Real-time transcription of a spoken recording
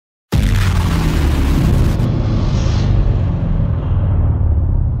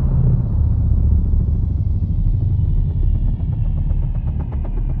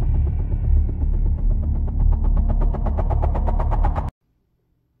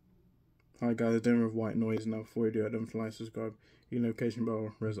Hi guys, doing with White Noise now. Before we do it, don't forget to like, subscribe, your notification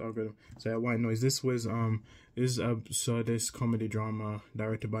bell, res algorithm. So yeah, White Noise. This was this is a absurdist comedy drama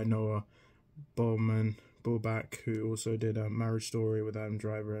directed by Noah Baumbach, who also did a Marriage Story with Adam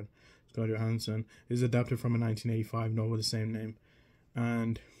Driver and Scarlett Johansson. It is adapted from a 1985 novel with the same name,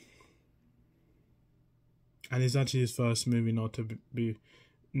 and it's actually his first movie not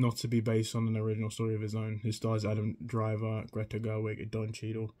to be based on an original story of his own. It stars Adam Driver, Greta Gerwig, and Don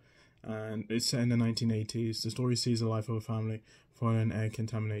Cheadle, and it's set in the 1980s. The story sees the life of a family following an air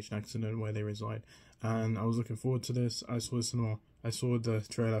contamination accident where they reside, and I was looking forward to this. I saw the cinema. I saw the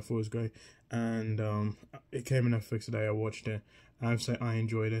trailer. I thought it was great, and it came on Netflix today. I watched it. I have to say I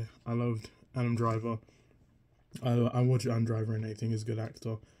enjoyed it. I loved Adam Driver. I watched Adam Driver and anything. He's a good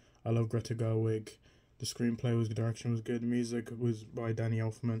actor. I love Greta Gerwig. The screenplay was good, direction was good, the music was by Danny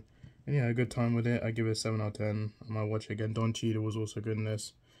Elfman. And yeah, a good time with it. I give it a 7 out of 10. I might watch it again. Don Cheadle was also good in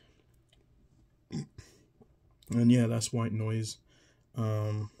this. And yeah, that's White Noise.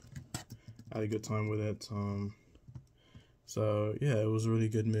 I had a good time with it. So yeah, it was a really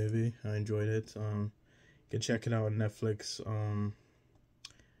good movie. I enjoyed it. You can check it out on Netflix.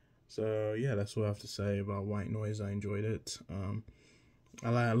 So yeah, that's what I have to say about White Noise. I enjoyed it.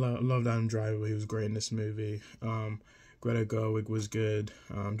 I loved Adam Driver. He was great in this movie. Greta Gerwig was good.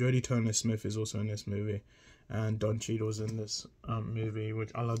 Jodie Turner-Smith is also in this movie, and Don Cheadle was in this movie.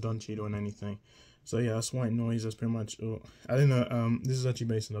 Which I love Don Cheadle in anything. So yeah, that's White Noise. That's pretty much all. I didn't know. This is actually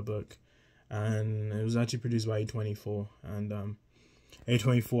based on a book, and it was actually produced by A24. And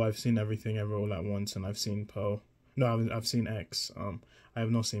A24, I've seen Everything Ever All at Once, and I've seen Pearl. No, I've seen X. I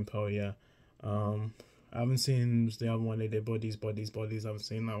have not seen Pearl yet. I haven't seen the other one they did, Bodies. I haven't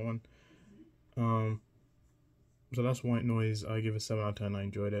seen that one. So that's White Noise. I give it 7 out of 10. I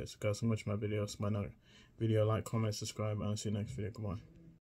enjoyed it. So guys, so much my videos. My video, like, comment, subscribe, and I'll see you next video. Goodbye.